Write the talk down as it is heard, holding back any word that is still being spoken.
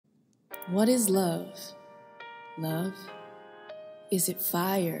What is love? Love? Is it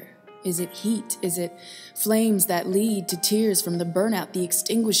fire? Is it heat? Is it flames that lead to tears from the burnout, the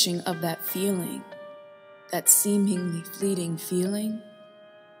extinguishing of that feeling, that seemingly fleeting feeling?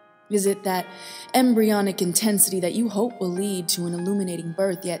 Is it that embryonic intensity that you hope will lead to an illuminating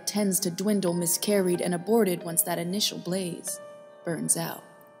birth, yet tends to dwindle, miscarried, and aborted once that initial blaze burns out?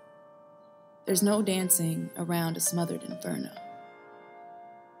 There's no dancing around a smothered inferno.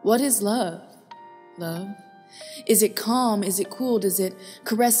 What is love? Love? Is it calm? Is it cool? Does it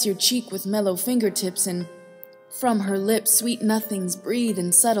caress your cheek with mellow fingertips, and from her lips sweet nothings breathe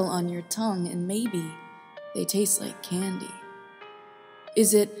and settle on your tongue, and maybe they taste like candy?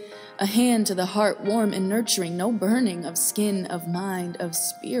 Is it a hand to the heart, warm and nurturing, no burning of skin, of mind, of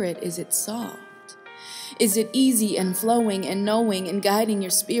spirit? Is it soft? Is it easy and flowing and knowing and guiding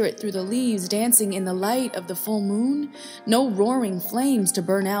your spirit through the leaves, dancing in the light of the full moon? No roaring flames to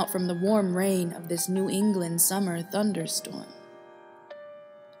burn out from the warm rain of this New England summer thunderstorm.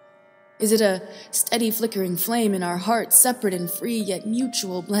 Is it a steady flickering flame in our hearts, separate and free, yet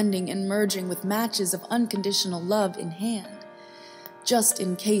mutual, blending and merging with matches of unconditional love in hand, just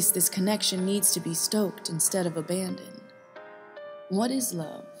in case this connection needs to be stoked instead of abandoned? What is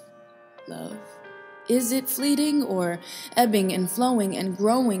love? Love? Is it fleeting or ebbing and flowing and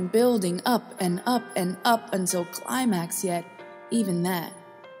growing, building up and up and up until climax, yet even that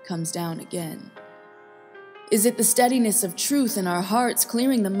comes down again? Is it the steadiness of truth in our hearts,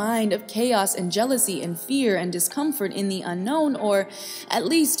 clearing the mind of chaos and jealousy and fear and discomfort in the unknown, or at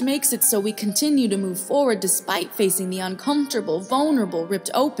least makes it so we continue to move forward despite facing the uncomfortable, vulnerable,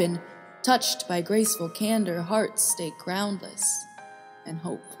 ripped open, touched by graceful candor, hearts stay groundless and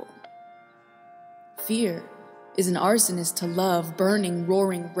hopeful? Fear is an arsonist to love, burning,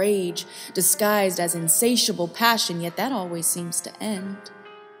 roaring rage, disguised as insatiable passion, yet that always seems to end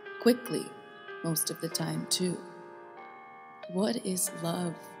quickly, most of the time too. What is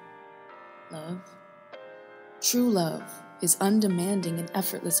love? Love? True love is undemanding and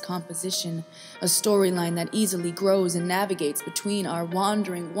effortless composition, a storyline that easily grows and navigates between our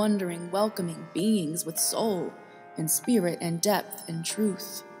wandering, wondering, welcoming beings with soul and spirit and depth and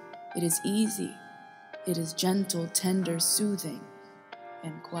truth. It is easy. It is gentle, tender, soothing,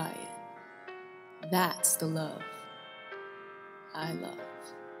 and quiet. That's the love I love.